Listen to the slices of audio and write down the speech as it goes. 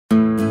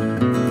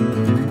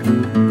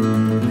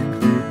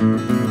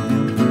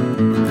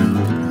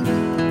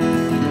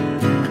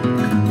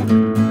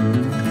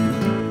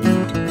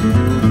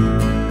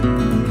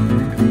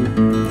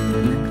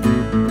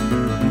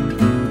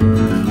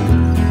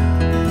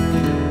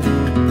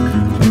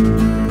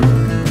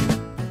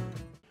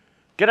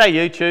G'day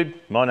YouTube,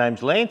 my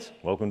name's Lance.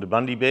 Welcome to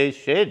Bundy Bear's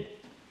Shed.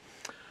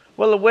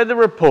 Well, the weather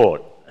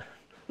report.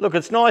 Look,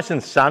 it's nice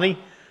and sunny.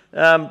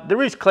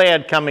 There is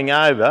cloud coming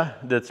over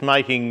that's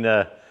making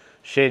the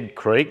shed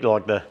creak,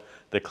 like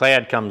the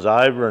cloud comes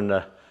over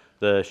and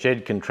the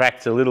shed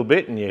contracts a little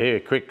bit and you hear a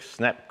quick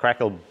snap,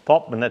 crackle,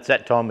 pop, and that's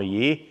that time of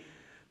year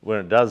when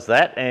it does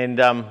that. And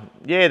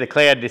yeah, the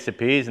cloud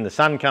disappears and the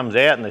sun comes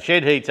out and the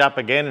shed heats up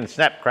again and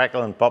snap,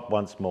 crackle and pop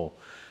once more.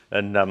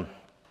 And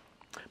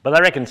but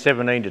they reckon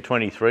 17 to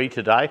 23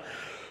 today.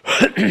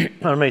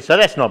 I mean, so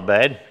that's not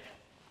bad.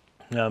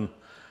 I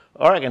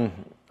reckon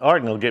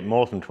it'll get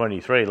more than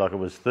 23, like it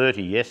was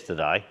 30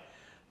 yesterday.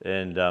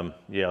 And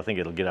yeah, I think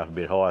it'll get up a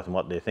bit higher than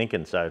what they're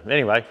thinking. So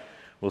anyway,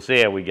 we'll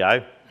see how we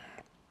go.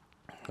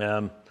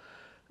 Yeah,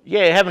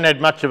 haven't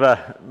had much of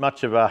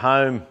a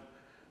home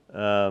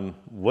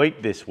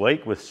week this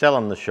week with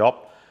selling the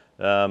shop.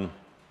 Yeah,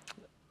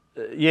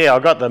 I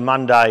got the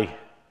Monday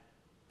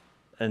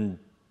and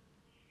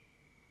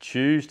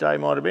Tuesday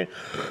might have been.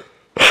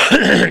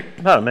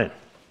 Pardon me.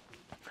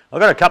 I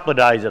got a couple of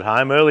days at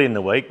home early in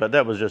the week, but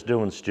that was just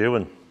doing stew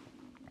and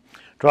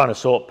trying to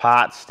sort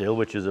parts still,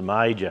 which is a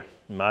major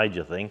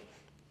thing.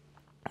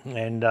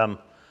 And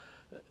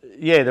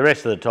yeah, the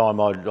rest of the time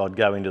I'd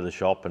go into the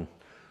shop and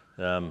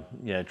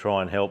you know,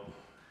 try and help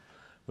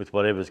with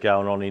whatever's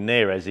going on in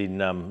there, as in you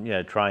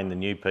know, train the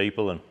new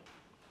people and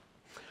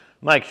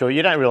make sure.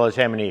 You don't realise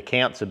how many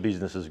accounts a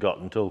business has got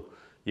until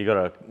you got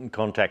to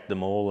contact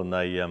them all, and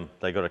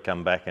they got to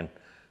come back and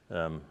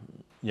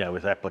you know,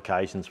 with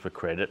applications for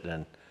credit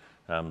and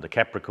the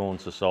Capricorn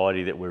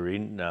Society that we're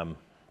in.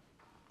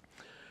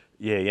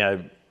 Yeah, you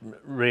know,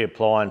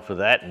 reapplying for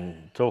that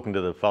and talking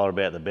to the fellow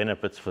about the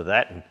benefits for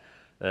that,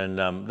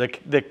 and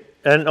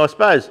I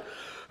suppose,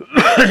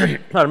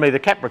 pardon me, the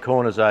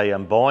Capricorn is a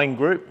buying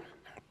group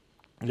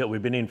that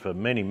we've been in for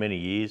many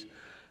years,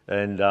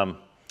 and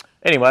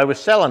anyway, we're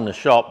selling the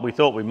shop. We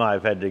thought we may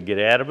have had to get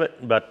out of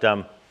it, but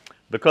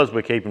because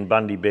we're keeping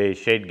Bundy Bear's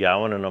Shed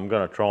going, and I'm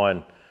going to try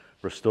and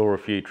restore a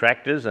few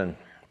tractors, and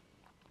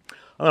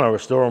I'm going to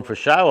restore them for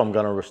show, I'm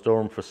going to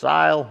restore them for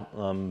sale.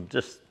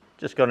 Just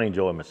going to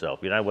enjoy myself,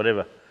 you know,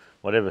 whatever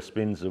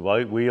spins the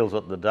wheels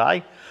of the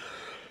day.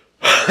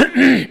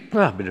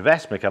 A bit of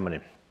asthma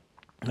coming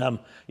in.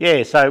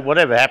 Yeah, so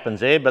whatever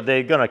happens there, but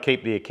they're going to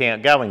keep the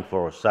account going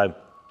for us. So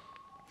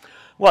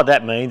what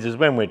that means is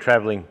when we're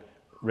travelling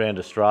around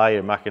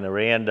Australia, mucking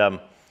around,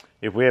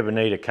 if we ever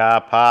need a car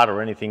part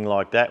or anything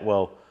like that,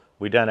 well,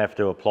 we don't have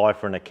to apply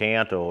for an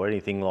account or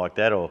anything like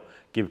that, or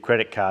give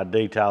credit card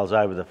details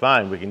over the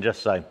phone. We can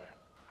just say,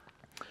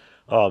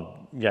 oh,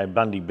 you know,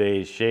 Bundy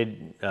Bear's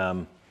Shed,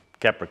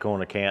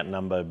 Capricorn account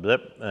number,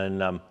 blip,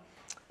 and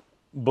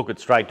book it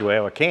straight to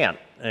our account.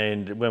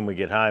 And when we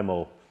get home,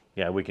 or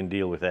you know, we can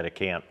deal with that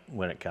account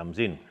when it comes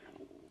in.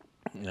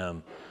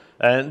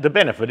 And the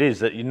benefit is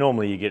that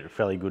normally you get a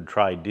fairly good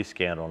trade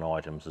discount on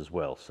items as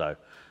well. So,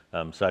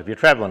 so if you're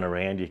travelling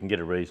around, you can get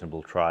a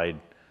reasonable trade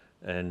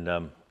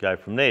and go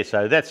from there.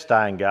 So that's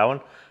staying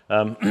going.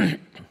 We've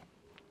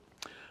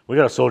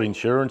got to sort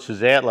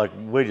insurances out. Like,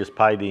 we just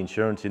paid the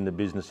insurance in the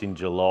business in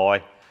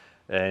July,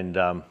 and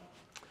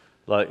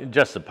like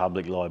just the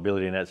public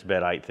liability, and that's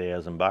about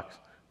 $8,000.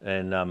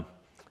 And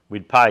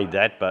we'd paid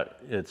that,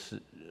 but it's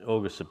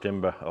August,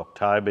 September,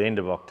 October, end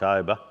of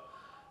October.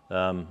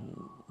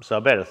 So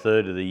about a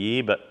third of the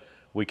year, but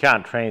we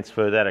can't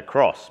transfer that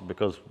across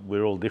because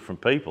we're all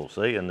different people,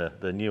 see, and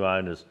the new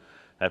owners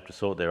have to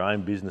sort their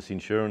own business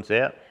insurance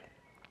out.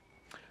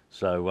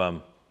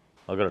 So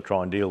I've got to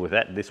try and deal with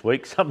that this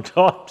week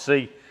sometime,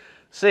 see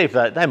if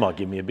they might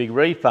give me a big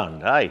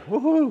refund. Hey,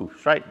 woohoo,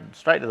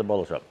 straight to the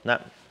bottle shop.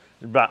 No,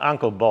 but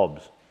Uncle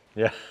Bob's.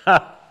 Yeah,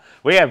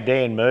 we have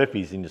Dan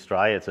Murphy's in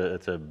Australia.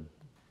 It's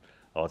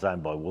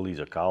owned by Woolies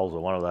or Coles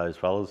or one of those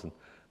fellas, and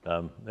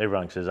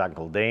everyone says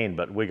Uncle Dan,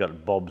 but we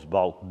got Bob's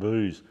Bulk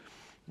Booze.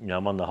 You know,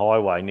 I'm on the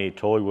highway near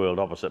Toy World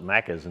opposite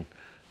Macca's, and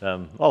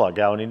I like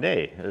going in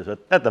there.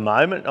 At the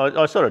moment,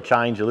 I sort of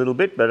change a little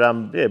bit, but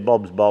yeah,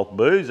 Bob's Bulk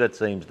Booze, that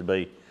seems to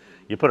be,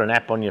 you put an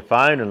app on your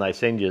phone and they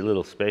send you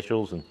little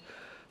specials, and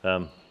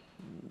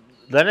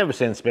they never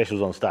send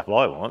specials on stuff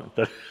I want,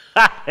 but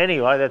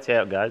anyway, that's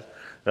how it goes.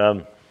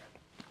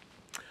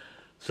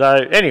 So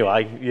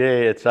anyway,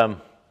 yeah, it's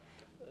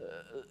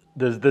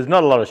there's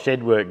not a lot of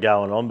shed work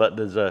going on, but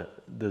there's a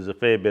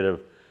fair bit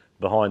of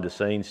behind the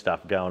scenes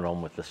stuff going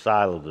on with the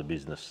sale of the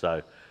business.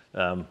 So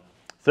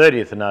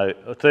 30th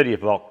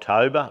of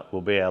October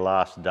will be our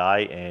last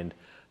day, and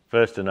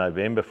 1st of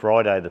November,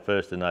 Friday the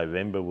 1st of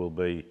November, will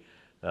be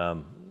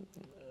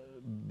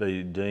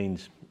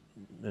Dean's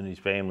and his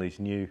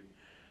family's new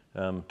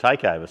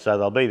takeover. So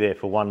they'll be there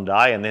for one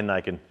day, and then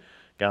they can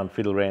go and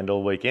fiddle around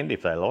all weekend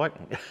if they like.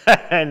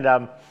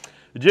 And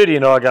Judy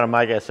and I are going to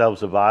make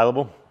ourselves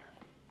available.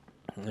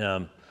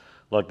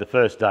 Like the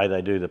first day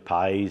they do the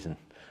pays, and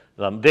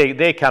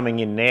they're coming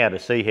in now to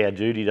see how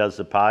Judy does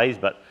the pays,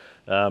 but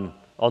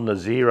on the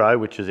Xero,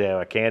 which is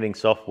our accounting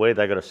software,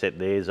 they've got to set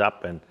theirs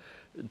up and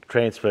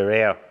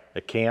transfer our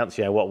accounts,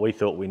 you know, what we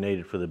thought we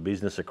needed for the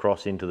business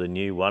across into the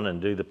new one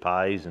and do the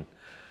pays. And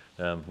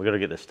we've got to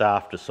get the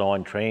staff to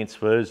sign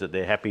transfers that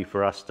they're happy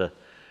for us to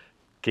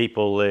keep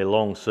all their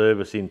long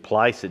service in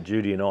place that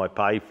Judy and I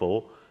pay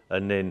for,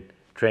 and then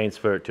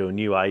transfer it to a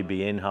new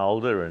ABN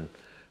holder. And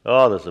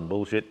there's some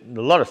bullshit,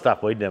 a lot of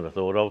stuff we'd never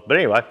thought of. But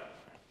anyway,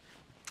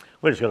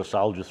 we just got to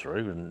soldier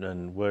through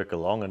and work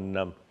along,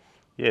 and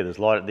yeah, there's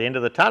light at the end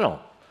of the tunnel.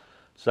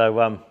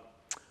 So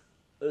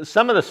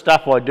some of the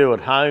stuff I do at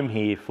home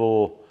here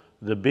for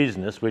the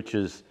business, which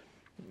is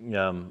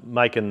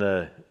making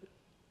the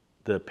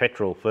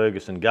petrol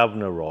Ferguson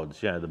governor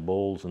rods, you know, the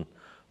balls and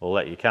all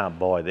that, you can't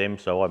buy them,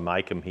 so I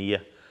make them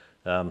here.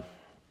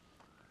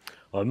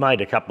 I've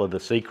made a couple of the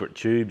secret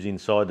tubes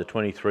inside the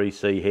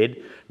 23C head.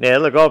 Now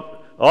look,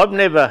 I've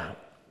never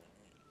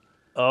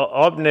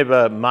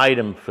made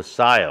them for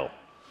sale.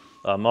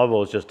 I've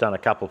always just done a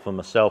couple for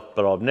myself,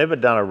 but I've never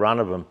done a run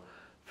of them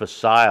for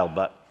sale.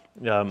 But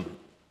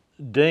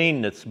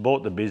Dean, that's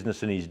bought the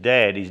business, and his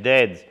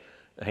dad's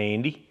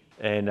handy,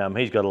 and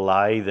he's got a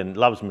lathe and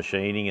loves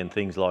machining and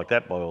things like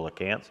that by all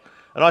accounts.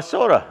 And I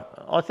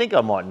think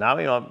I might know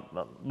him,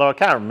 but I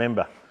can't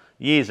remember.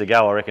 Years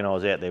ago, I reckon I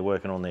was out there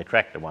working on their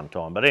tractor one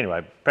time. But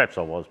anyway, perhaps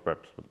I was,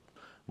 perhaps it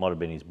might have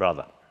been his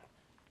brother.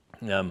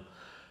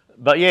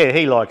 But yeah,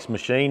 he likes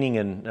machining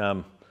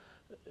and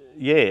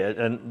yeah,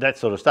 and that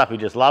sort of stuff. He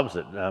just loves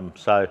it. I've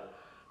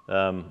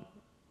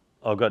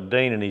got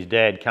Dean and his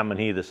dad coming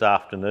here this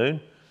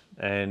afternoon,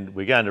 and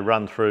we're going to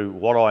run through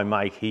what I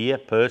make here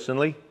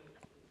personally,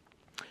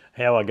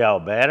 how I go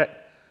about it.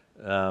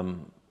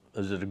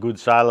 Is it a good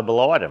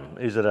saleable item?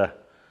 Is it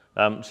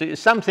see,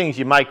 some things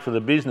you make for the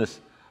business,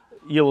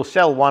 you'll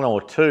sell one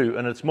or two,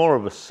 and it's more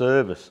of a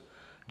service,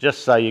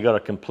 just so you've got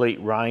a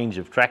complete range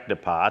of tractor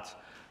parts,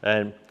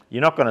 and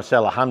you're not going to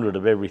sell 100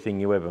 of everything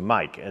you ever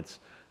make. It's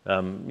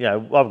you know,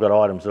 I've got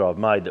items that I've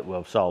made that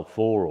we've sold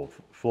four of,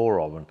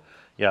 and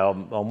you know,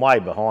 I'm way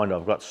behind.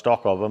 I've got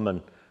stock of them,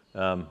 and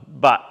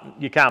but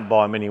you can't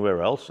buy them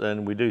anywhere else,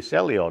 and we do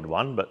sell the odd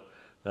one, but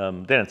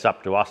then it's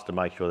up to us to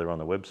make sure they're on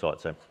the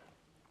website.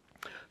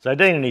 So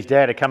Dean and his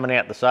dad are coming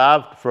out this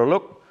afternoon for a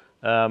look.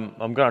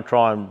 I'm going to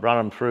try and run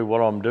them through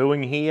what I'm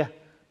doing here,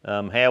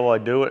 how I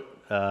do it,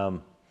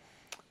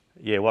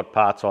 yeah, what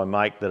parts I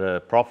make that are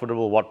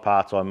profitable, what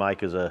parts I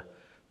make as a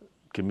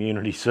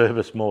community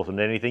service more than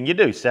anything. You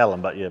do sell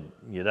them, but you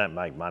don't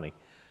make money.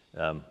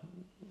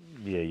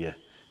 If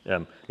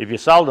you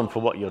sold them for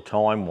what your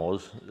time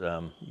was,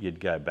 you'd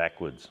go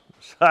backwards.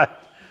 So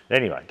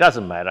anyway,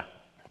 doesn't matter.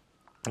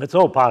 It's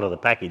all part of the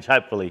package.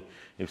 Hopefully,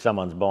 if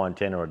someone's buying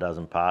 10 or a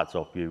dozen parts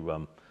off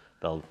you,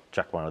 they'll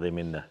chuck one of them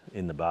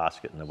in the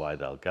basket, and away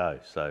they'll go.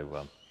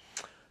 So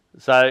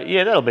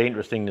yeah, that'll be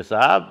interesting this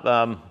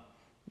half.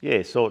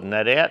 Yeah, sorting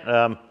that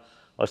out.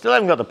 I still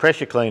haven't got the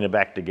pressure cleaner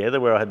back together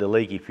where I had the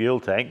leaky fuel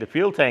tank. The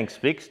fuel tank's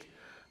fixed.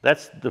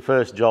 That's the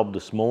first job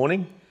this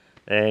morning,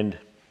 and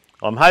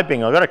I'm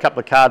hoping, I've got a couple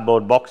of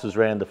cardboard boxes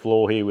around the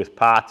floor here with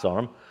parts on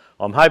them.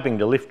 I'm hoping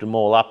to lift them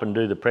all up and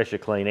do the pressure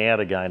clean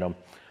out again.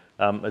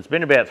 It's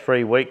been about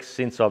 3 weeks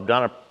since I've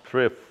done a,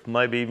 3 or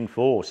maybe even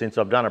 4 since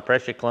I've done a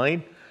pressure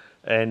clean,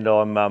 and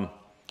I'm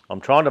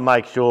trying to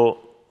make sure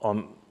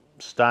I'm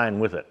staying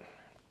with it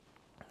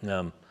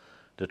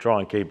to try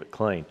and keep it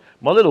clean.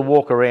 My little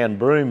walk around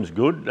broom's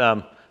good.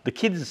 The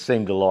kids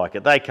seem to like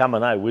it. They come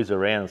and they whiz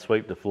around and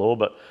sweep the floor,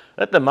 but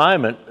at the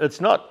moment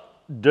it's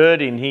not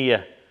dirt in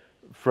here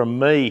from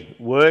me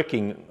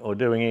working or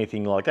doing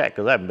anything like that,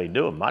 because I haven't been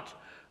doing much,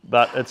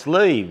 but it's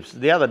leaves.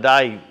 The other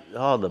day,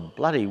 oh, the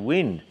bloody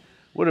wind.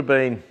 Would have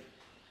been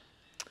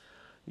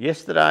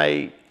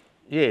yesterday,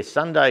 yeah,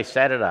 Sunday,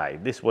 Saturday,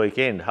 this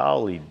weekend,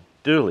 holy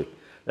dooly.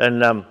 And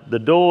the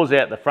doors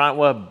out the front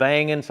were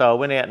banging, so I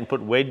went out and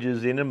put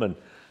wedges in them, and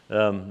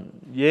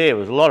yeah, it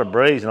was a lot of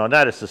breeze. And I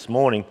noticed this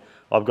morning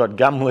I've got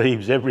gum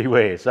leaves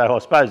everywhere, so I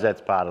suppose that's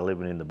part of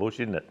living in the bush,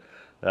 isn't it?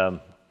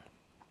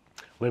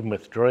 Living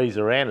with trees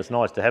around, it's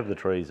nice to have the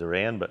trees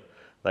around, but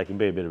they can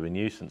be a bit of a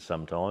nuisance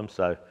sometimes.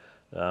 So,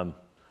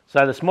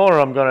 so this morning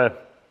I'm going to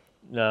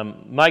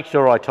make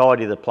sure I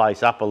tidy the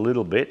place up a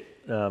little bit,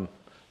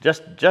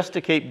 just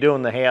to keep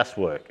doing the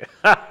housework.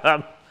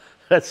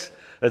 It's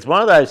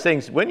one of those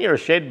things, when you're a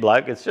shed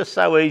bloke, it's just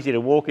so easy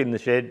to walk in the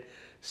shed,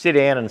 sit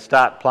down and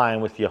start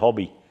playing with your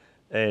hobby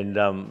and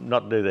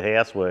not do the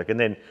housework. And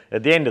then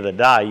at the end of the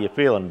day, you're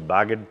feeling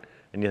buggered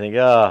and you think,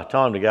 oh,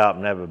 time to go up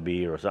and have a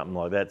beer or something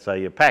like that. So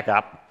you pack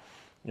up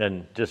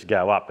and just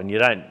go up, and you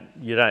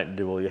don't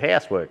do all your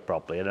housework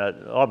properly. And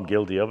I'm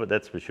guilty of it,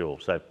 that's for sure.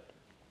 So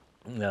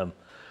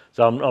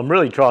I'm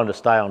really trying to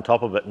stay on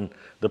top of it, and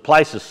the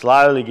place is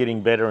slowly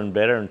getting better and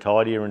better and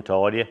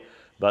tidier,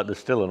 but there's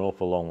still an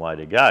awful long way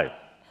to go.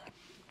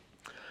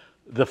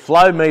 The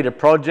flow meter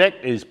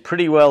project is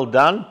pretty well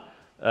done.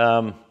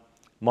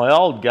 My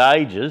old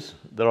gauges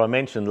that I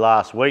mentioned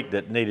last week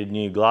that needed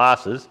new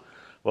glasses,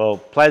 well,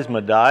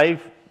 Plasma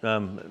Dave,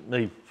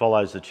 he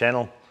follows the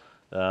channel,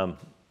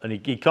 and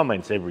he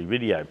comments every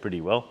video pretty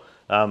well.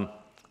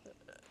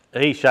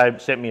 He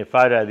sent me a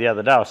photo the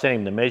other day. I sent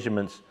him the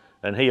measurements,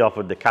 and he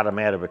offered to cut them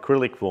out of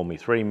acrylic for me,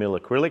 3mm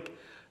acrylic,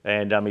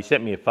 and he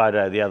sent me a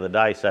photo the other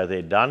day, so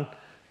they're done.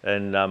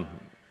 And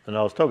and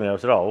I was talking to him, I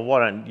said, oh, well,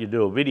 why don't you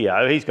do a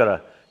video? He's got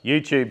a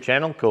YouTube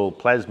channel called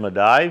Plasma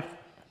Dave,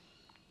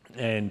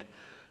 and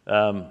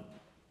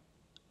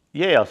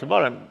yeah, I said,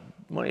 why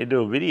don't you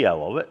do a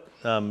video of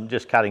it,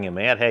 just cutting them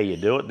out, how you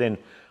do it, then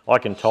I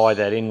can tie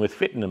that in with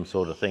fitting them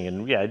sort of thing,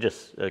 and yeah,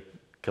 just a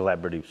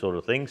collaborative sort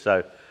of thing.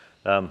 So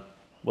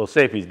we'll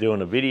see if he's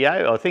doing a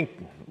video. I think,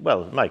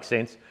 well, it makes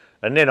sense.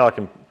 And then I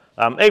can,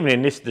 even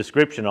in this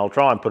description, I'll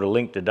try and put a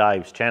link to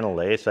Dave's channel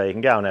there so you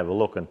can go and have a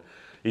look. And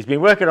he's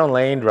been working on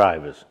Land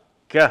Rovers.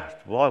 God,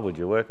 why would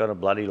you work on a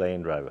bloody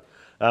Land Rover?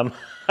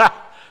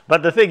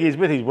 But the thing is,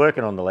 with his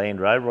working on the Land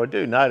Rover, I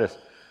do notice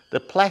the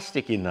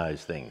plastic in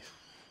those things.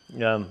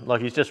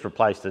 Like he's just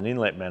replaced an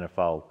inlet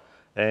manifold,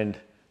 and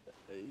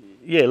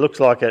yeah, it looks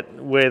like it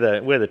where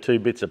the two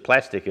bits of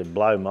plastic had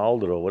blow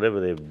moulded or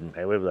whatever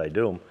however they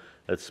do them,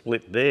 it's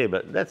split there.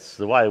 But that's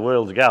the way the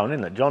world's going,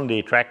 isn't it? John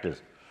Deere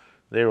tractors,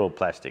 they're all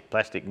plastic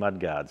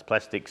mudguards,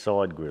 plastic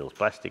side grills,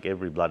 plastic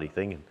every bloody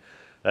thing.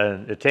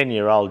 And a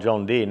 10-year-old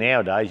John Deere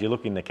nowadays, you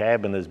look in the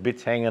cab and there's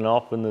bits hanging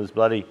off and there's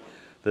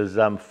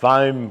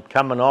foam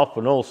coming off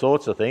and all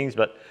sorts of things.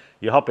 But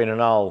you hop in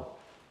an old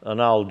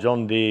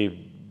John Deere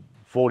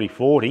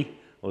 4040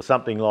 or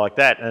something like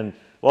that, and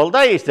well,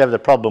 they used to have the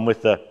problem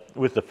with the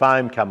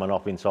foam coming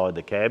off inside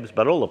the cabs,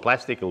 but all the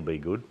plastic will be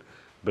good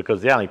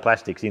because the only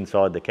plastic's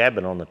inside the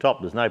cabin on the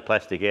top. There's no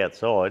plastic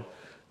outside.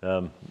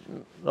 Oh,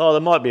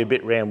 there might be a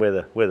bit round where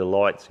the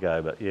lights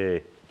go, but yeah.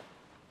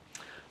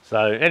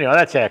 So anyway,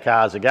 that's how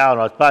cars are going.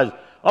 I suppose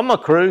on my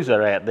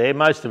cruiser out there,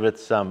 most of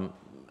it's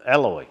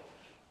alloy,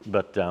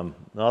 but no,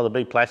 there'll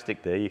be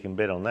plastic there. You can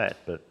bet on that.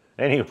 But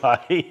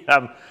anyway,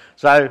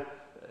 so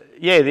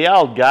yeah, the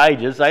old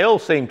gauges, they all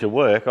seem to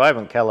work. I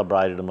haven't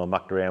calibrated them or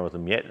mucked around with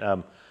them yet,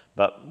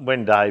 but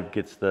when Dave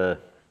gets the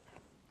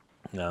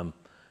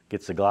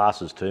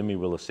glasses to me,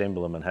 we'll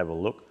assemble them and have a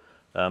look.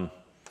 I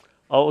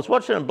was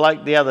watching a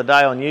bloke the other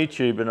day on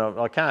YouTube, and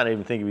I can't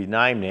even think of his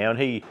name now, and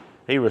he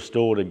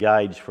restored a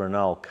gauge for an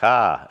old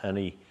car, and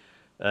he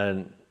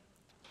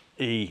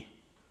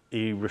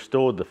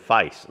restored the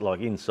face,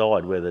 like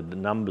inside where the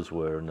numbers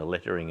were and the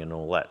lettering and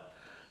all that.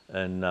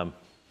 And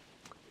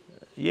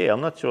yeah,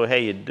 I'm not sure how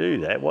you'd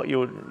do that.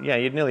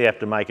 You'd nearly have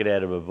to make it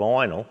out of a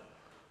vinyl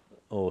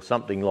or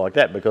something like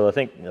that, because I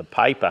think the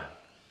paper,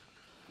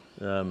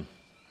 I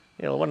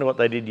wonder what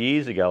they did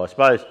years ago. I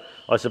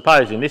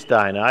suppose in this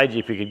day and age,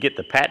 if you could get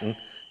the pattern,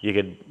 you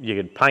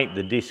could paint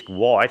the disc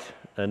white,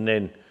 and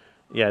then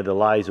the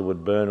laser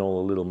would burn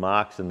all the little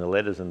marks and the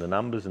letters and the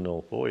numbers and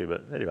all for you.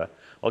 But anyway,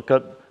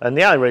 and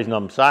the only reason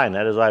I'm saying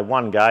that is I have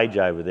one gauge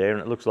over there, and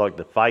it looks like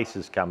the face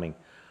is coming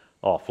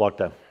off, like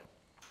the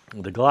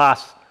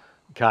glass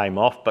came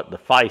off, but the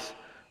face,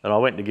 and I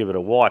went to give it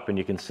a wipe, and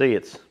you can see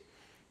it's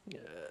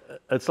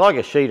like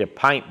a sheet of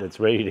paint that's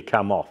ready to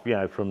come off,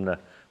 from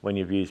when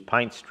you've used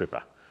paint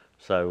stripper.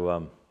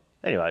 So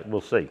anyway,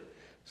 we'll see.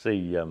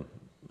 I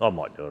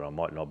might do it, I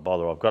might not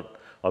bother.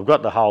 I've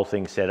got the whole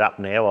thing set up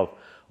now.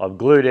 I've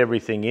glued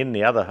everything in, the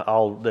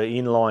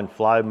inline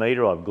flow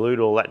meter, I've glued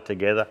all that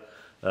together.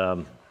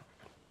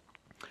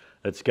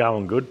 It's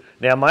going good.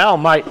 Now my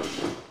old mate,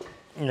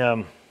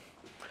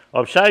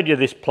 I've showed you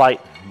this plate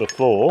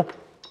before,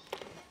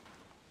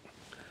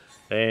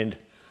 and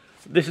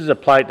this is a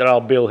plate that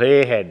old Bill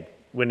Hare had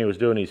when he was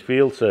doing his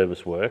field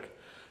service work,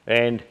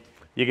 and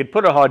you could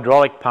put a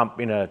hydraulic pump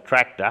in a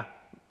tractor,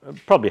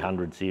 probably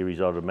 100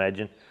 series I'd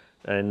imagine,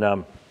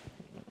 and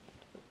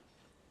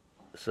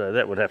so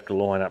that would have to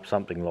line up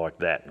something like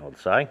that, I'd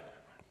say,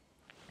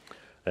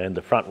 and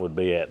the front would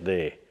be out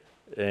there,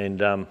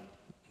 and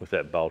with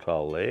that bolt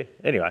hole there.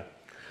 Anyway,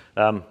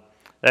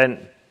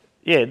 and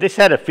yeah, this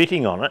had a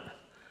fitting on it,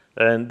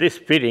 and this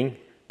fitting,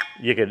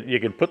 you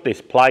could put this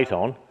plate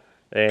on,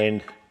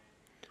 and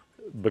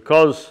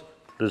because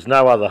there's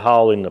no other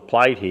hole in the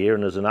plate here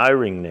and there's an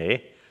O-ring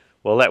there,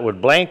 well, that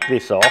would blank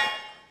this off,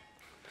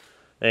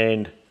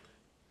 and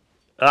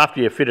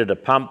after you fitted a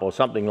pump or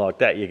something like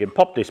that, you can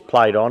pop this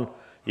plate on,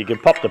 you can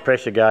pop the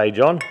pressure gauge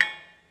on,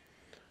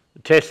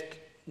 test,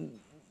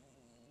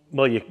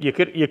 well, you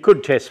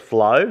could test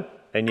flow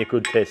and you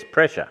could test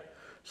pressure.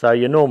 So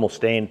your normal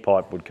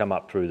standpipe would come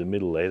up through the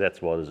middle there,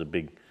 that's why there's a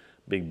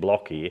big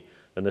block here,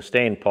 and the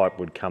standpipe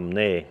would come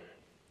there.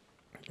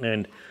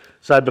 And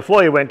so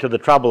before you went to the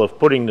trouble of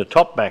putting the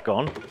top back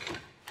on,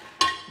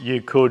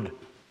 you could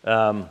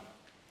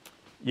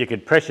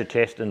pressure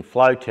test and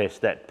flow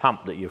test that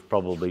pump that you've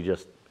probably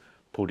just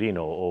put in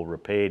or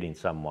repaired in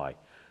some way.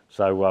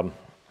 So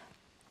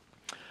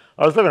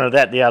I was looking at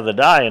that the other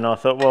day, and I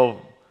thought,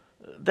 well,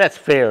 that's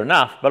fair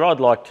enough, but I'd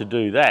like to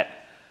do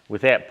that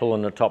without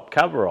pulling the top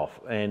cover off.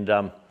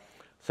 And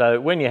so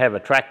when you have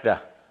a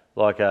tractor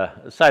like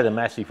say the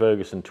Massey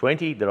Ferguson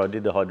 20 that I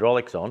did the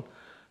hydraulics on,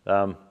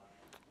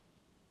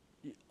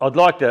 I'd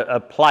like a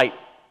plate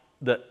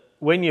that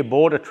when you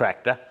bought a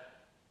tractor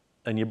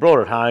and you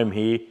brought it home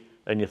here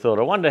and you thought,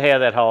 I wonder how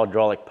that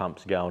hydraulic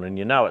pump's going, and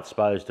you know it's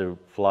supposed to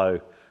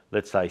flow,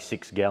 let's say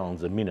 6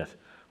 gallons a minute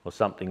or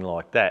something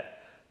like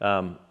that.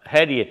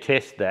 How do you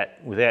test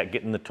that without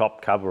getting the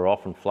top cover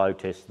off and flow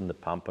testing the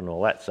pump and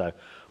all that? So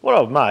what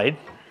I've made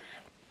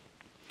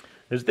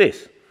is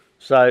this.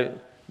 So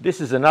this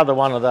is another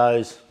one of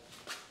those,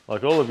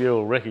 like all of you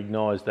will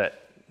recognise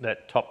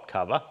that top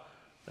cover,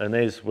 and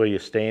there's where your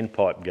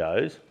standpipe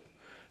goes.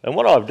 And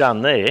what I've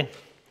done there,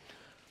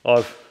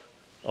 I've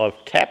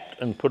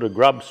tapped and put a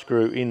grub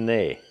screw in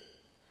there.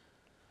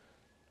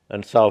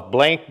 And so I've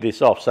blanked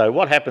this off. So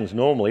what happens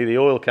normally, the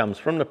oil comes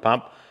from the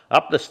pump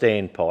up the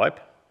standpipe,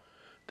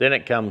 then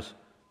it comes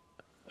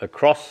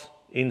across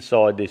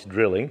inside this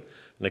drilling,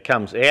 and it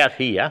comes out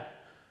here,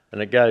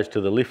 and it goes to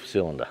the lift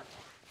cylinder.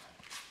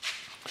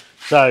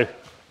 So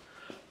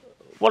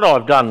what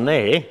I've done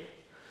there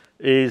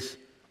is,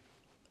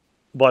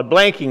 by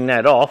blanking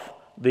that off,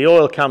 the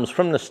oil comes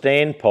from the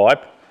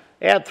standpipe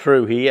out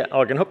through here.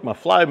 I can hook my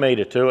flow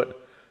meter to it,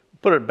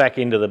 put it back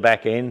into the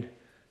back end,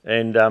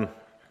 and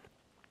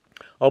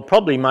I'll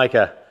probably make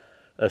a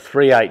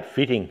 3/8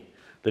 fitting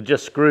that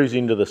just screws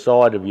into the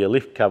side of your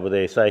lift cover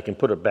there, so you can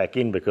put it back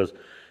in, because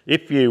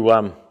if you,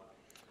 I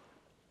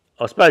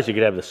suppose you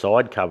could have the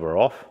side cover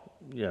off,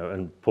 you know,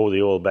 and pour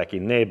the oil back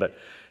in there, but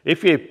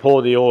if you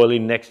pour the oil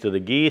in next to the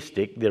gear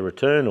stick, the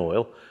return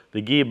oil,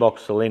 the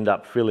gearbox will end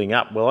up filling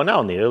up. Well, I know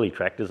on the early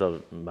tractors,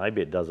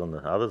 maybe it does on the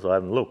others, I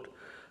haven't looked.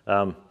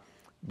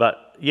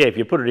 But yeah, if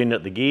you put it in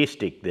at the gear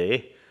stick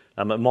there,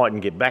 it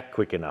mightn't get back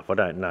quick enough, I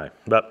don't know.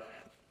 But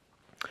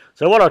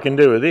so what I can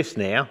do with this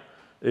now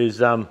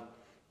is I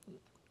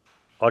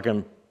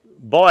can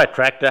buy a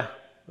tractor,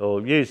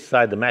 or use,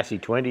 say, the Massey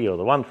 20 or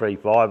the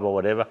 135 or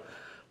whatever.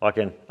 I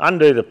can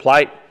undo the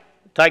plate,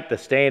 take the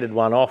standard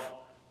one off,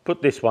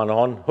 put this one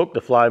on, hook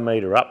the flow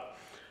meter up,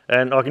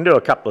 and I can do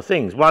a couple of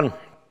things. One,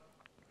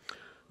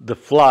 the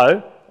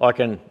flow, I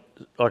can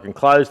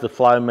close the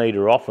flow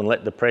meter off and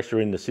let the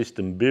pressure in the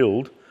system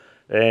build,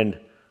 and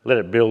let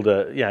it build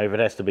if it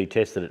has to be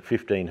tested at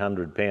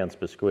 1,500 pounds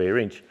per square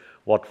inch,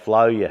 what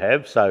flow you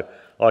have. So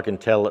I can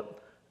tell it,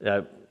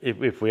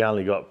 if we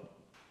only got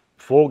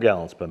 4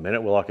 gallons per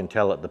minute, well, I can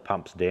tell that the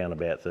pump's down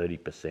about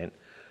 30%,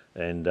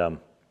 and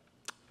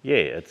yeah,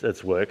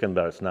 it's working,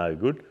 but it's no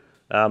good.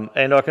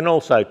 And I can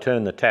also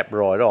turn the tap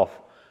right off,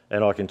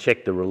 and I can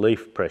check the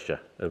relief pressure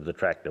of the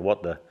tractor,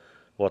 what the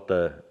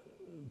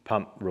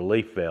pump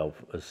relief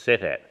valve is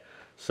set at.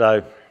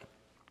 So,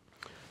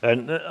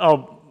 and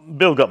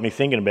Bill got me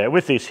thinking about it.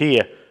 With this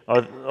here,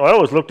 I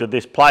always looked at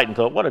this plate and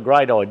thought, what a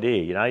great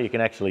idea, you know, you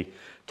can actually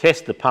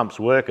test the pump's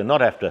work and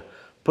not have to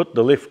put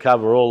the lift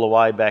cover all the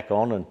way back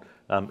on. And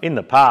in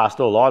the past,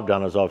 all I've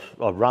done is I've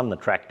run the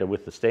tractor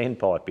with the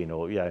standpipe in,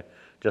 or, you know,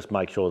 just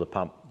make sure the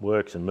pump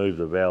works and move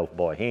the valve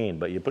by hand,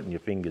 but you're putting your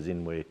fingers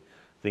in where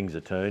things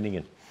are turning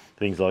and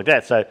things like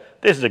that. So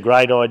this is a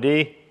great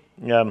idea.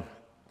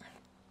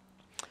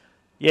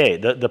 Yeah,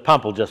 the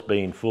pump will just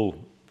be in full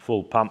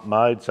pump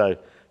mode, so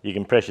you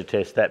can pressure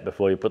test that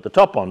before you put the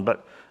top on.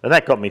 And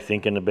that got me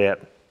thinking about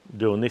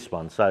doing this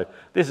one. So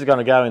this is going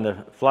to go in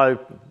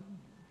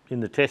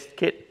the test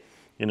kit,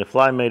 in the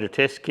flow meter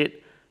test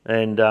kit,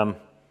 and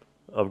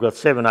I've got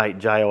 7/8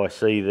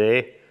 JIC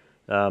there.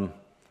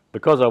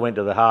 Because I went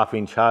to the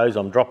 1/2-inch hose,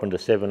 I'm dropping to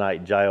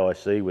 7/8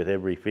 JIC with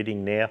every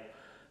fitting now,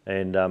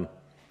 and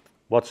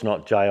what's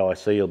not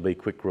JIC will be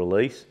quick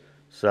release.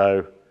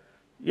 So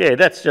yeah,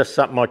 that's just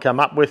something I come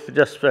up with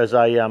just as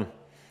a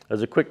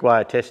quick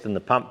way of testing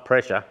the pump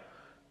pressure.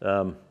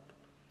 And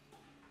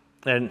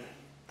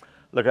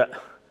look,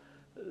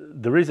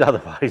 there is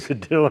other ways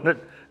of doing it.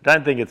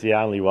 Don't think it's the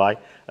only way.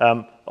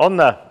 On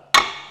the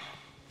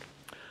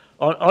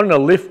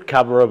lift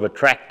cover of a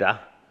tractor,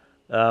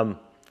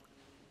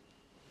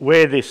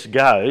 where this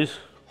goes,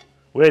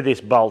 where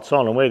this bolts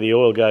on and where the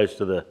oil goes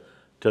to the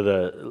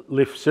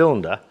lift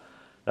cylinder,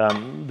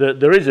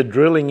 there is a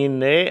drilling in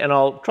there, and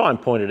I'll try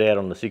and point it out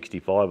on the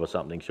 65 or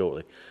something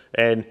shortly.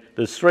 And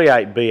there's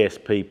 3/8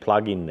 BSP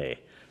plug in there.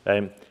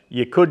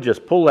 You could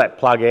just pull that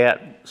plug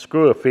out,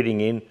 screw a fitting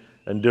in,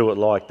 and do it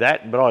like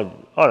that. But I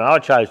don't know, I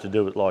chose to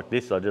do it like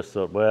this. I just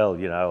thought, well,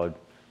 you know,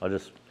 I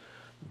don't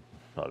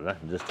know,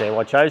 just how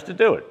I chose to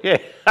do it. Yeah.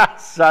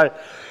 So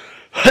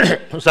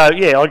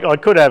yeah, I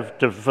could have,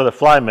 for the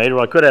flow meter,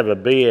 I could have a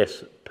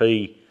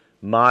BSP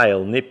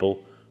male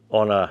nipple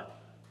on a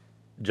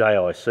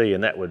JIC,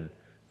 and that would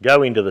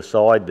go into the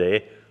side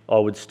there. I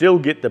would still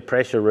get the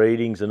pressure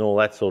readings and all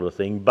that sort of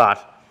thing,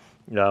 but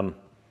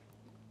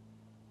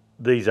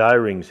these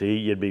O-rings here,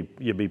 you'd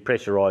be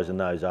pressurising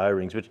those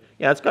O-rings, which,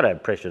 you know, it's got to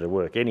have pressure to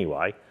work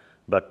anyway.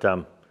 But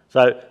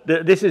so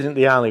this isn't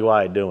the only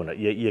way of doing it.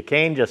 You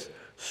can just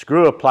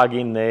screw a plug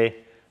in there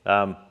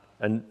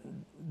and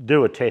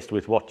do a test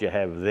with what you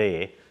have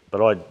there,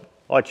 but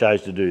I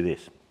chose to do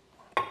this.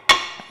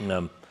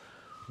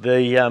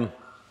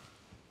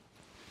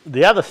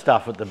 The other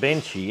stuff at the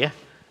bench here,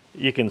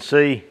 you can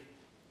see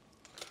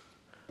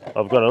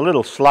I've got a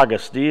little slug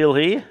of steel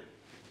here.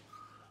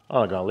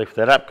 I'm going to lift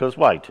that up because it's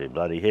way too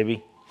bloody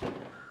heavy.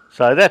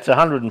 So that's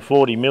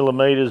 140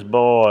 millimetres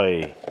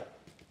by,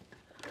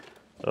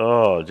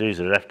 oh geez,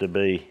 it'd have to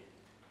be,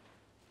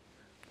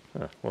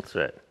 what's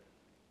that?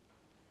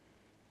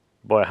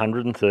 By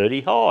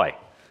 130 high.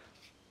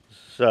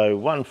 So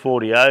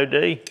 140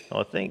 OD,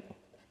 I think.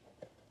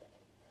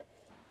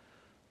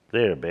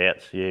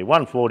 Thereabouts, yeah,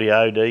 140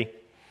 OD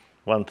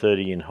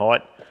 130 in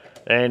height.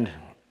 And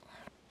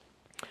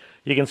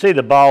you can see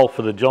the bowl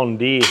for the John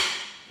Deere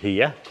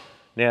here.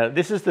 Now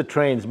this is the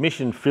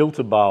transmission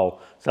filter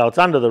bowl, so it's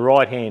under the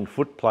right hand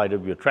foot plate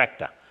of your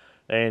tractor,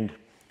 and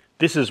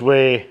this is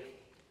where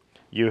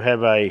you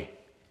have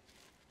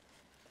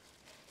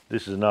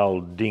this is an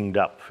old dinged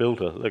up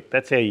filter. Look,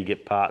 that's how you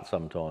get parts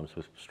sometimes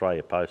with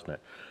Australia Postnet.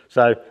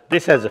 So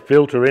this has a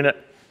filter in it,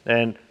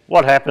 and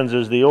what happens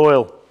is the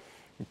oil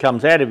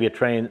comes out of your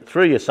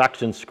through your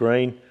suction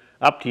screen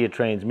up to your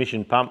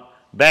transmission pump,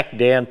 back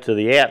down to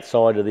the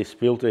outside of this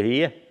filter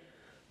here.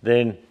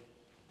 Then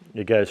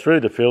it goes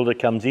through the filter,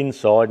 comes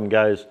inside and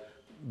goes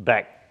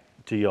back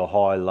to your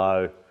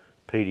high-low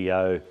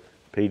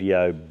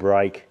PDO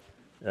brake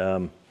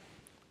and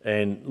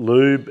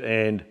lube,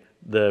 and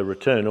the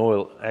return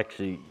oil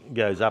actually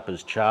goes up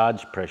as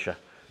charge pressure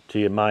to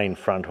your main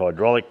front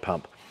hydraulic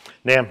pump.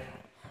 Now,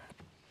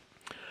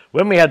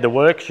 when we had the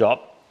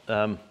workshop,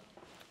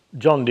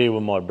 John Deere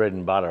were my bread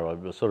and butter.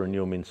 I sort of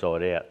knew them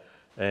inside out.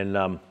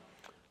 And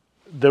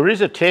there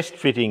is a test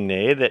fitting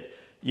there that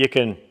you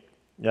can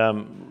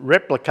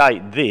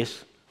replicate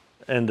this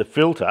and the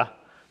filter,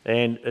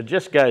 and it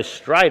just goes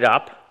straight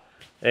up.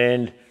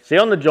 And see,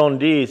 on the John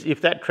Deeres,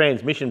 if that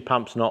transmission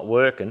pump's not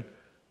working,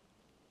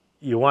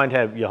 you won't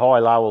have your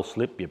high-low will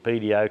slip, your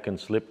PDO can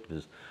slip.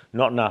 There's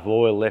not enough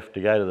oil left to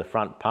go to the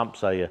front pump,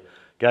 so you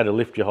go to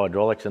lift your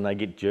hydraulics and they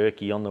get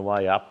jerky on the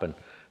way up and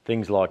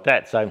things like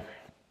that. So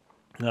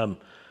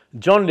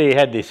John Deere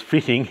had this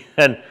fitting,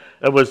 and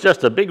it was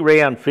just a big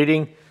round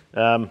fitting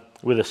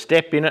with a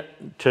step in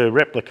it to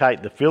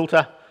replicate the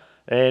filter.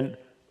 And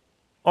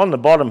on the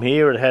bottom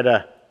here, it had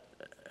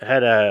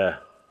a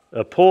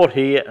port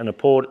here and a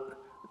port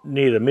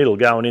near the middle,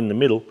 going in the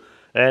middle.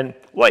 And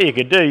what you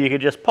could do, you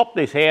could just pop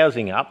this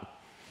housing up,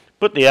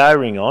 put the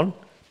O-ring on,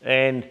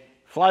 and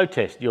flow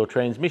test your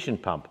transmission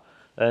pump.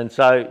 And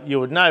so you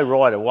would know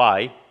right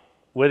away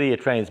whether your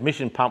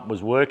transmission pump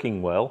was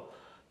working well.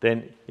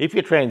 Then if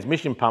your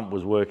transmission pump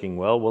was working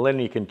well, then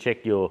you can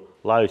check your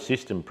low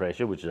system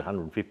pressure, which is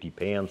 150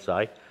 pounds,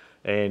 say,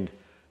 and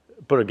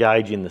put a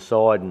gauge in the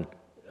side and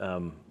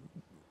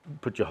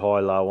put your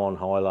high-low on,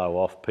 high-low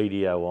off,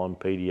 PDO on,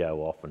 PDO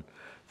off, and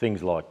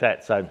things like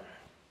that. So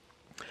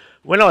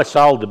when I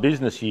sold the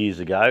business years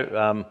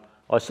ago,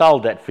 I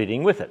sold that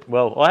fitting with it.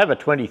 Well, I have a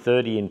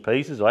 20-30 in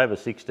pieces, I have a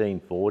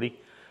 16-40,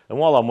 and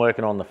while I'm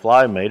working on the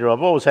flow meter,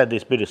 I've always had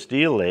this bit of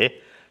steel there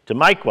to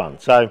make one.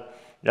 So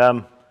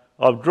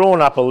I've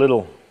drawn up a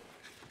little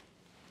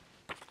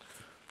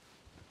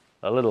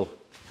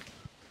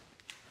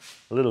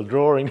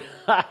drawing.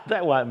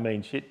 That won't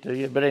mean shit to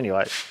you, but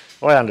anyway,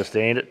 I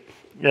understand it.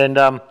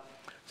 And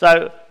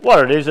so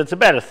what it is, it's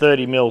about a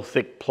 30 mil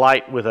thick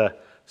plate with a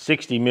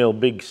 60 mil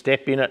big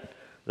step in it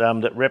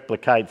that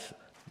replicates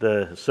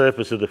the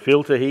surface of the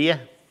filter here.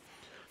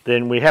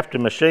 Then we have to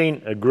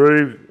machine a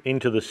groove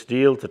into the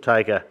steel to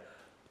take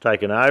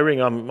an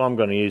O-ring. I'm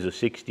going to use a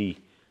 60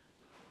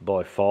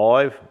 by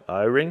 5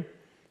 O-ring,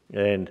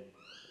 and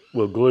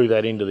we'll glue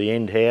that into the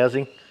end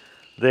housing.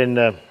 Then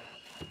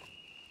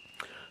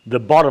the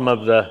bottom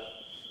of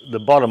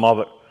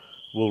it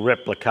will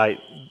replicate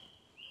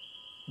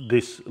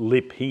this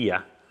lip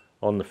here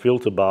on the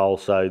filter bowl,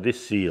 so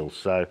this seals.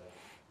 So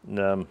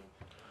and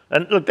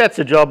look, that's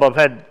a job I've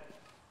had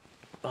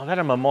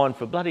on my mind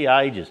for bloody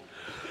ages.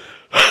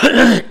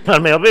 I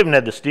mean, I've even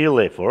had the steel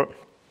there for it,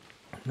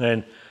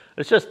 and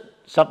it's just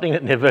something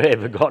that never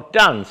ever got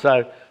done.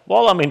 So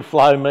while I'm in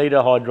flow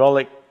meter,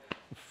 hydraulic,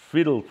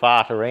 fiddle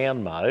fart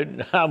around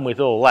mode with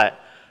all that,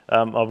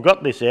 I've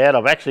got this out.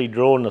 I've actually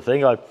drawn the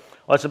thing. I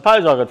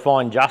suppose I could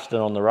find Justin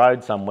on the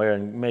road somewhere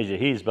and measure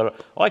his,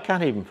 but I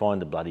can't even find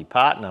the bloody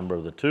part number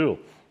of the tool.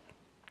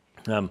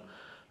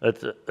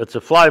 It's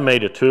a flow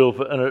meter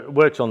tool, and it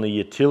works on the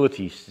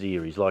utility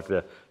series, like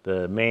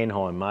the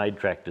Mannheim made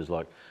tractors,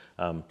 like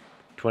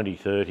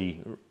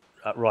 2030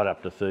 right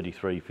up to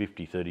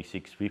 3350,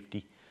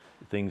 3650,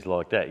 things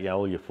like that. You know,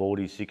 all your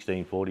 40s,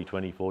 1640,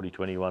 2040,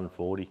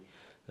 2140,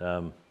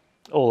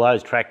 all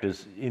those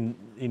tractors in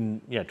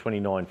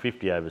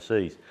 2950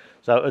 overseas.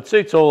 So it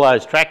suits all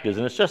those tractors,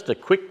 and it's just a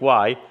quick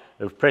way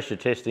of pressure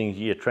testing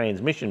your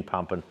transmission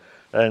pumping.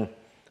 And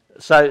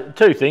so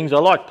two things, I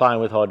like playing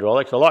with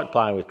hydraulics, I like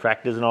playing with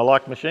tractors, and I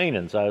like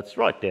machining, so it's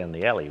right down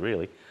the alley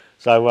really.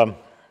 So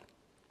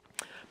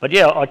but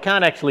yeah, I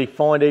can't actually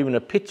find even a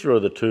picture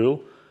of the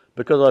tool,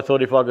 because I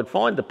thought if I could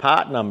find the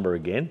part number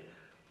again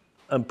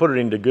and put it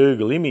into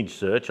Google image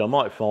search, I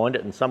might find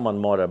it and someone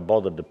might have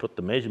bothered to put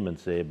the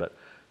measurements there. But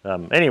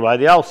anyway,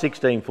 the old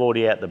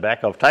 1640 out the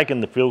back, I've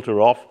taken the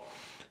filter off,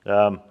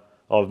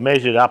 I've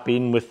measured up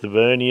in with the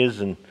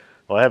verniers, and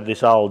I have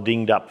this old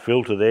dinged up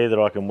filter there that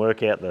I can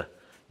work out the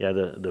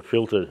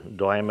filter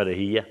diameter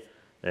here.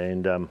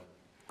 And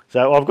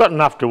so I've got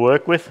enough to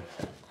work with,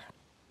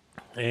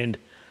 and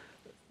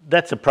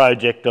that's a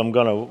project I'm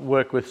going to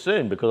work with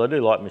soon, because I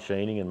do like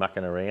machining and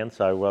mucking around.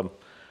 So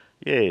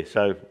yeah,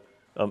 so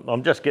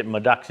I'm just getting my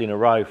ducks in a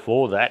row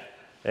for that,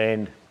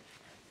 and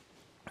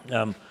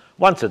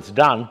once it's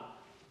done,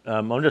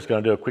 I'm just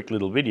going to do a quick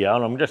little video,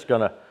 and I'm just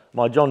going to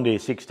my John Deere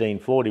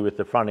 1640 with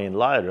the front end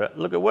loader,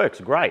 look, it works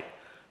great,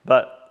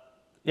 but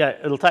yeah,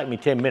 it'll take me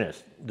 10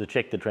 minutes to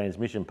check the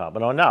transmission pump,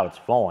 and I know it's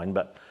fine,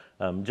 but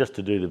just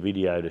to do the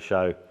video to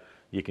show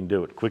you can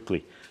do it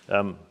quickly.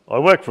 I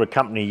worked for a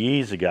company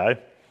years ago,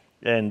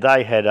 and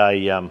they had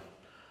a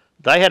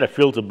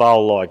filter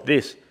bowl like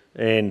this,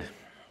 and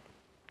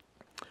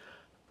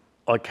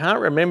I can't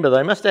remember,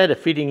 they must have had a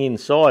fitting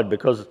inside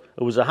because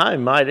it was a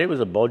homemade, it was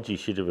a bodgy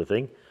shit of a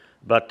thing,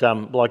 but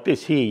like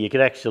this here, you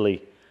could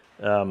actually,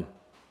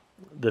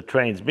 the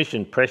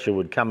transmission pressure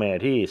would come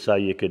out here, so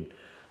you could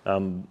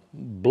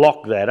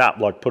block that up,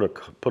 like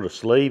put a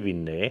sleeve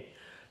in there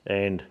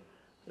and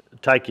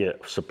take your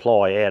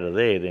supply out of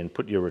there, then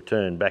put your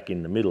return back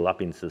in the middle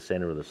up into the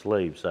centre of the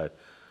sleeve. So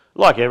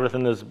like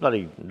everything, there's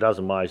bloody a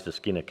dozen ways to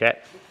skin a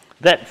cat.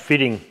 That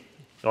fitting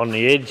on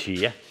the edge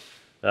here,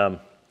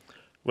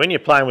 when you're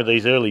playing with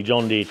these early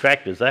John Deere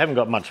tractors, they haven't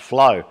got much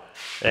flow,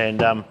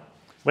 and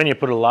when you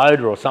put a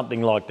loader or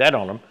something like that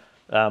on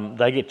them,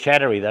 they get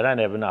chattery, they don't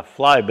have enough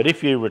flow. But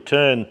if you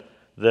return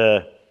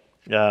the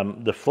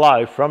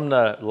flow from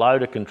the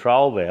loader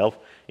control valve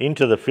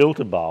into the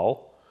filter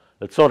bowl,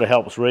 it sort of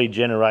helps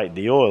regenerate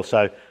the oil.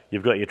 So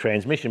you've got your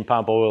transmission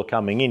pump oil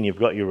coming in, you've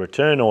got your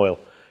return oil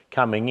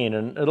coming in,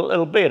 and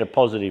it'll be at a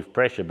positive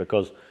pressure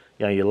because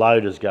you know your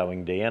loader's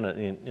going down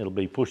and it'll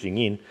be pushing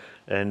in,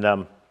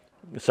 and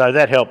so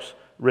that helps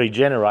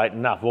regenerate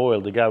enough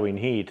oil to go in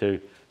here to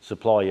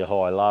supply your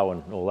high-low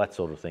and all that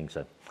sort of thing.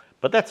 So,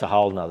 but that's a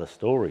whole nother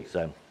story.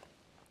 So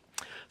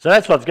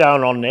that's what's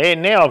going on there.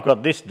 Now I've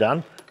got this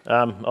done.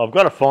 I've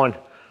got to find.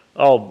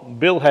 Oh,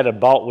 Bill had a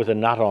bolt with a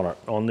nut on it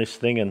on this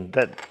thing, and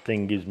that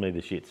thing gives me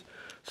the shits.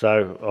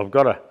 So I've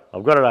got it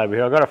over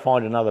here. I've got to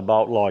find another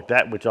bolt like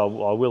that, which I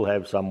will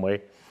have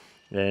somewhere,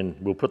 and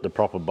we'll put the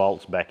proper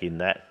bolts back in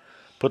that.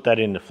 Put that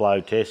in the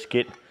flow test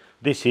kit.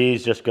 This here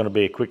is just going to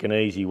be a quick and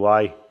easy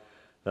way.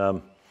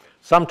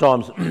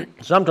 Sometimes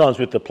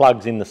with the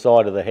plugs in the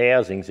side of the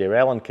housings, they're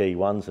Allen key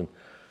ones, and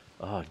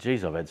oh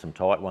geez, I've had some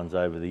tight ones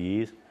over the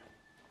years.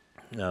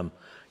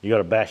 You got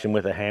to bash them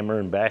with a hammer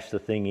and bash the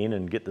thing in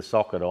and get the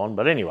socket on.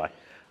 But anyway,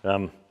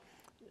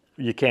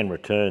 you can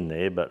return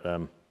there. But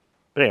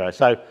anyway,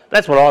 so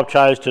that's what I've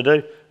chose to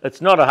do. It's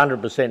not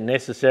 100%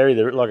 necessary.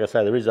 Like I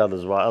say, there is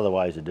other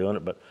ways of doing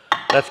it, but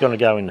that's going to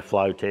go in the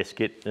flow test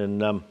kit.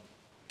 And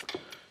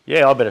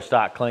yeah, I better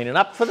start cleaning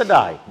up for the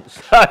day.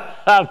 So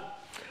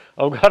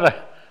I've got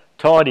to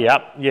tidy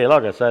up. Yeah,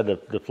 like I say,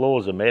 the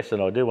floor's a mess,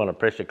 and I do want to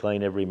pressure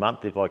clean every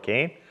month if I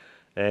can.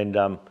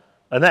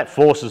 And that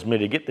forces me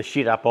to get the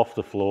shit up off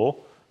the floor.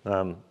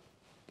 You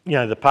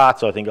know, the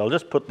parts I think I'll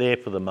just put there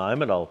for the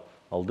moment.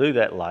 I'll do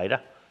that later.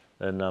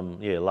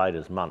 And yeah,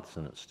 later's months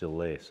and it's still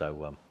there.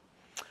 So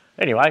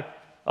anyway,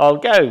 I'll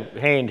go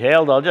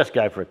handheld. I'll just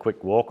go for a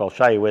quick walk. I'll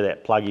show you where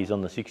that plug is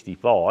on the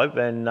 65.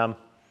 And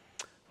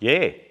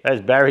yeah, as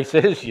Barry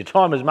says, your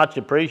time is much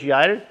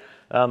appreciated.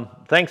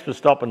 Thanks for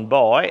stopping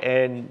by.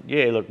 And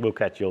yeah, look, we'll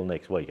catch you all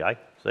next week, eh?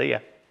 See ya.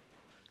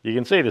 You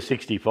can see the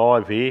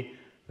 65 here.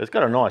 It's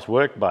got a nice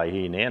work bay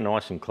here now,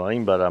 nice and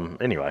clean, but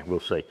anyway, we'll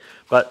see.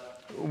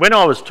 But when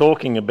I was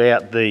talking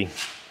about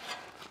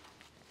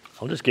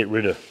I'll just get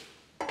rid of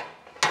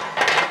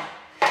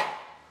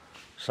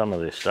some of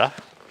this stuff.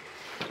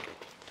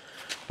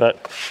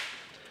 But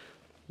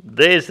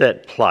there's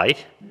that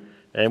plate,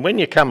 and when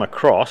you come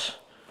across,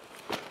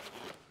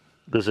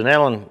 there's an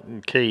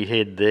Allen key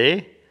head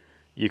there.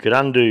 You could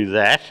undo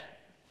that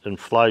and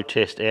flow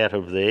test out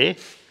of there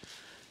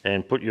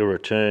and put your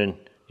return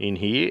in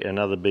here,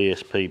 another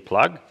BSP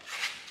plug.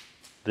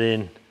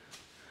 Then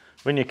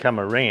when you come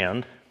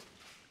around,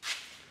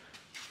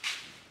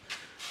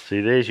 see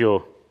there's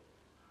your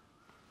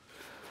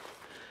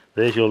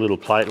little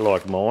plate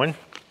like mine.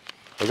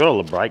 I've got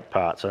all the brake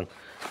parts, and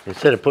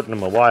instead of putting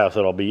them away, I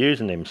thought I'll be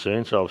using them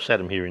soon, so I've sat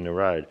them here in the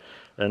road.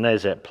 And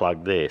there's that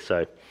plug there,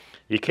 so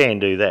you can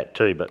do that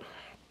too, but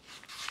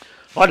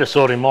I just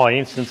thought in my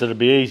instance it'd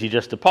be easy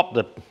just to pop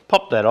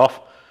that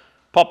off,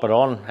 pop it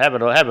on, have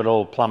it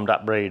all plumbed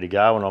up, ready to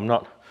go, and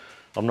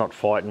I'm not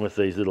fighting with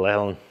these little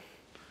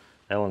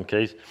Allen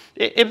keys.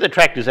 If the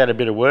tractor's had a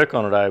bit of work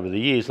on it over the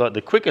years, like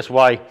the quickest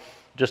way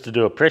just to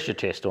do a pressure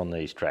test on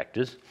these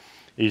tractors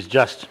is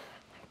just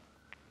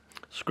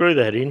screw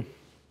that in,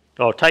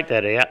 or take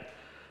that out,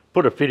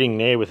 put a fitting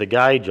there with a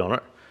gauge on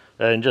it,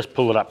 and just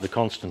pull it up the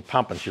constant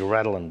pump, and she'll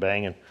rattle and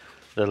bang, and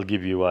that'll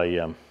give you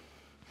a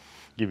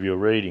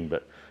reading.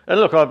 But and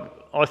look,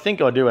 I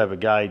think I do have a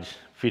gauge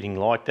fitting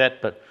like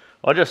that, but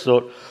I just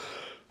thought,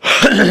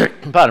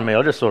 pardon me,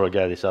 I just thought I'd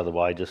go this other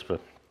way just for, I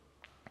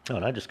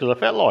don't know, just because I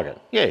felt like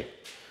it.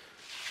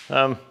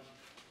 Yeah.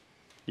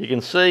 You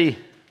can see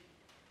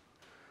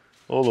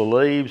all the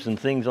leaves and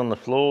things on the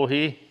floor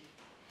here,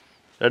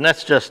 and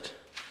that's just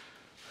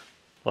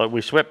like we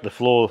swept the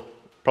floor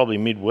probably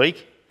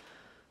midweek.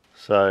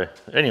 So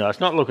anyway, it's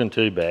not looking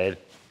too bad.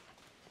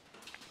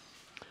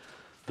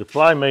 The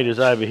flow meter's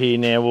over here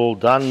now, all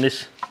done.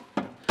 This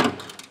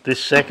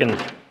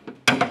second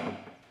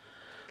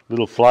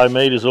little flow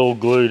meter's all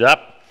glued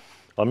up.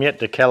 I'm yet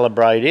to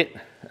calibrate it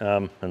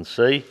and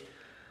see.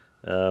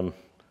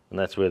 and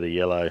that's where the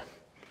yellow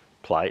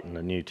plate and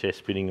the new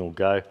test fitting will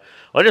go.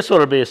 I just thought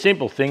it'd be a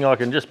simple thing. I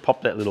can just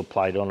pop that little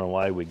plate on and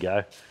away we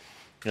go.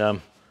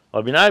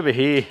 I've been over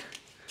here,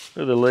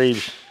 look at the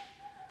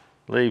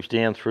leaves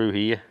down through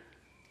here.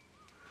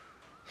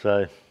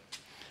 So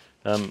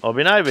I've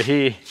been over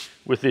here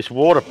with this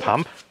water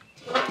pump.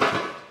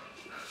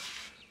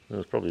 It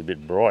was probably a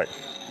bit bright.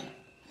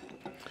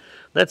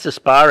 That's a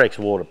Sparex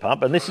water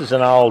pump, and this is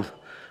an old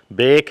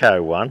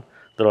Bearco one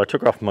that I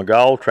took off my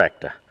gold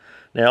tractor.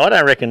 Now I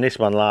don't reckon this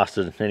one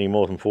lasted any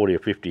more than 40 or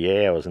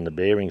 50 hours and the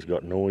bearings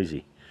got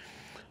noisy.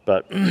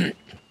 But I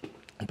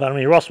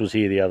mean, Ross was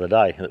here the other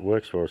day that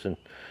works for us, and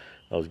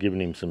I was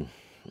giving him some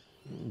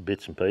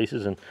bits and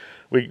pieces, and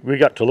we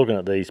got to looking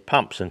at these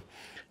pumps, and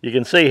you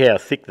can see how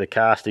thick the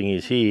casting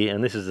is here,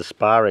 and this is the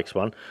Sparex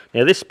one.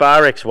 Now this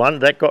Sparex one,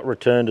 that got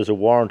returned as a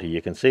warranty.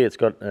 You can see it's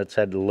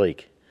had a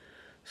leak.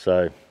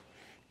 So,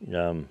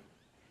 and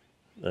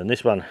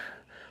this one,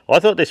 I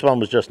thought this one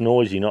was just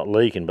noisy, not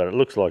leaking, but it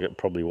looks like it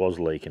probably was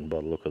leaking by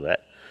the look of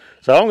that.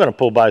 So I'm going to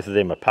pull both of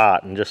them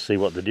apart and just see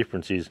what the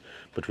difference is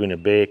between a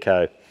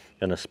Bearco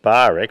and a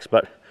Sparex.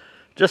 But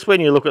just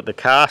when you look at the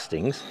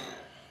castings,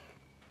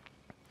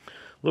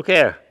 look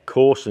how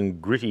coarse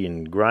and gritty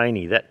and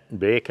grainy that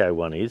Bearco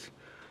one is,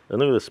 and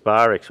look at the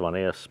Sparex one,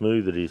 how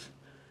smooth it is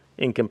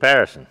in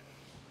comparison.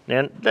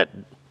 Now that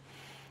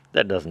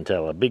doesn't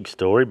tell a big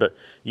story, but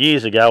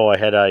years ago I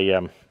had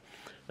a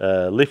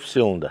lift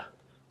cylinder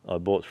I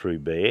bought through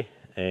Bear,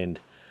 and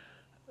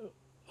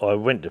I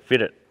went to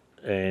fit it,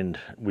 and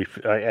we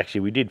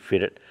did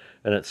fit it,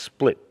 and it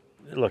split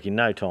like in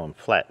no time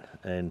flat.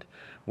 And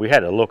we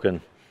had a look,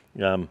 and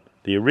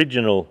the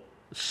original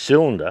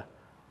cylinder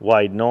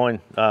weighed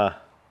 9 pound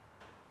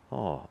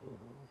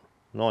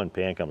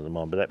comes to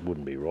mind, but that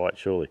wouldn't be right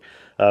surely.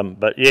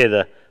 But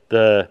yeah,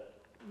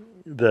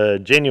 the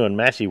genuine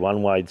Massey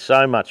one weighed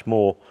so much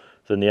more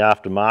than the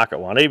aftermarket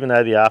one, even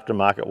though the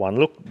aftermarket one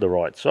looked the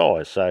right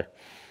size. So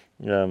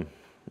yeah,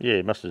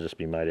 it must have just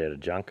been made out of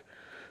junk.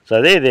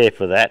 So they're there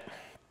for that.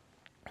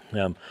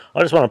 I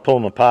just want to pull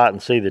them apart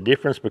and see the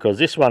difference, because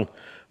this one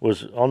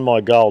was on my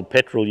gold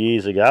petrol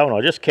years ago, and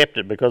I just kept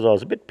it because I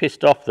was a bit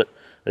pissed off that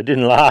it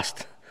didn't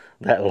last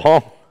that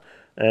long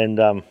and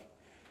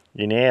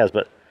in hours.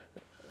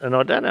 And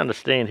I don't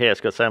understand how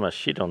it's got so much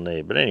shit on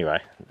there, but anyway,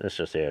 that's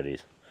just how it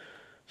is.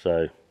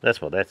 So that's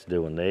what that's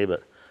doing there.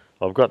 But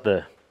I've got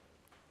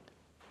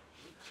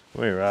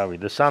where are we?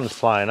 The sun's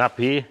playing up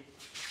here.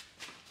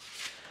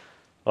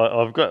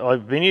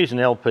 I've been using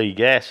LP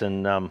gas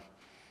and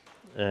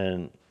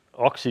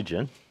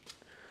oxygen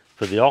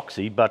for the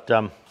oxy, but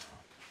I'll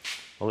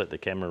let the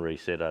camera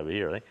reset over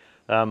here, I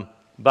think.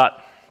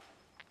 But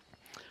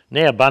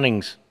now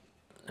Bunnings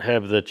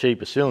have the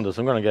cheaper cylinders.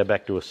 I'm going to go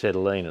back to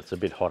acetylene. It's a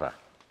bit hotter.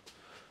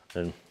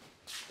 And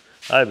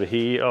over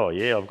here, oh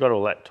yeah, I've got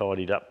all that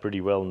tidied up pretty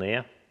well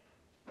now.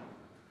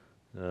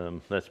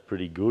 That's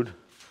pretty good.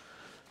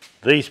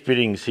 These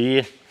fittings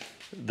here,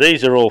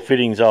 these are all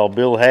fittings old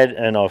Bill had,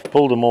 and I've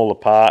pulled them all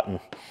apart, and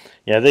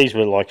you know, these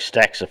were like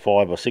stacks of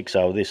 5 or 6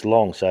 over this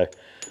long, so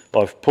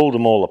I've pulled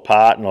them all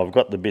apart and I've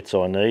got the bits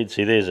I need.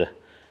 See,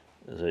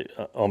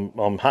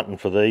 I'm hunting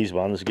for these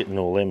ones, getting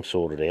all them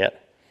sorted out,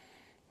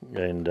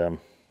 and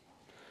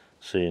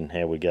seeing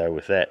how we go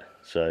with that.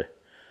 So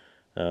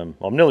I'm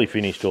nearly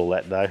finished all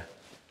that though.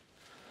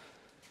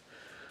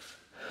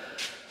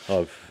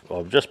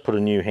 I've just put a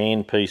new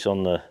handpiece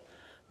on the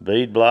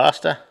bead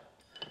blaster,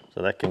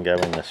 so that can go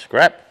in the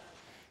scrap.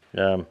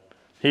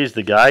 Here's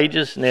the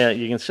gauges. Now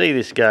you can see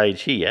this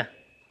gauge here.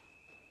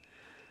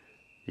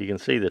 You can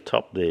see the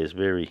top there is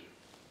very,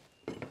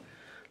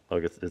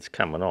 like it's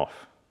coming off.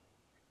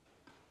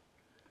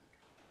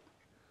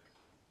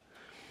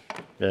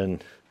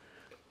 And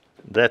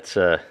that's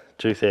a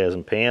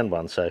 2,000 pound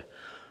one, so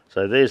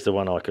there's the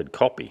one I could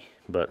copy,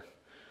 but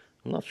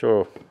I'm not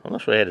sure how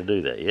to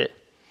do that yet.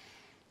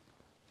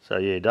 So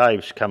yeah,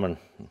 Dave's coming.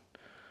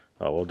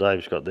 Oh well,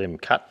 Dave's got them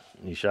cut.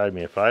 He showed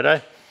me a photo.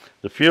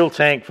 The fuel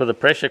tank for the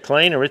pressure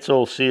cleaner, it's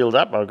all sealed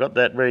up. I've got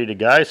that ready to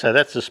go, so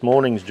that's this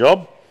morning's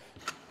job.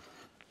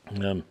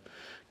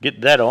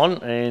 Get that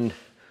on, and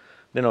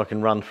then I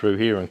can run through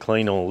here and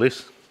clean all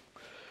this.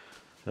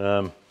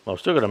 I've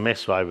still got a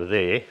mess over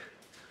there,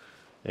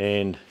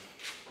 and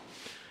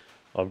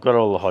I've got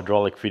all the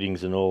hydraulic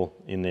fittings and all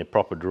in their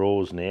proper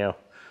drawers now,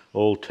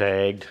 all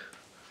tagged,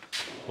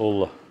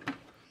 all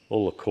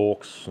the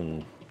corks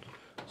and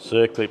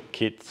circlip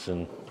kits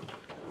and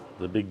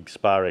the big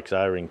Sparex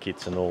O-ring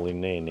kits and all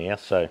in there now,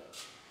 so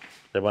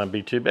that won't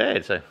be too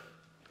bad. So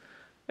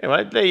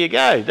anyway, there you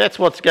go. That's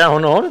what's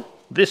going on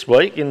this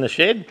week in the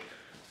shed,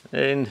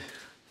 and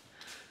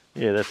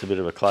yeah, that's a bit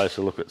of a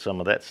closer look at some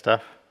of that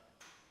stuff.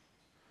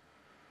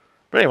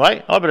 But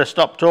anyway, I better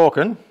stop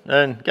talking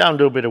and go and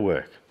do a bit of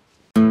work.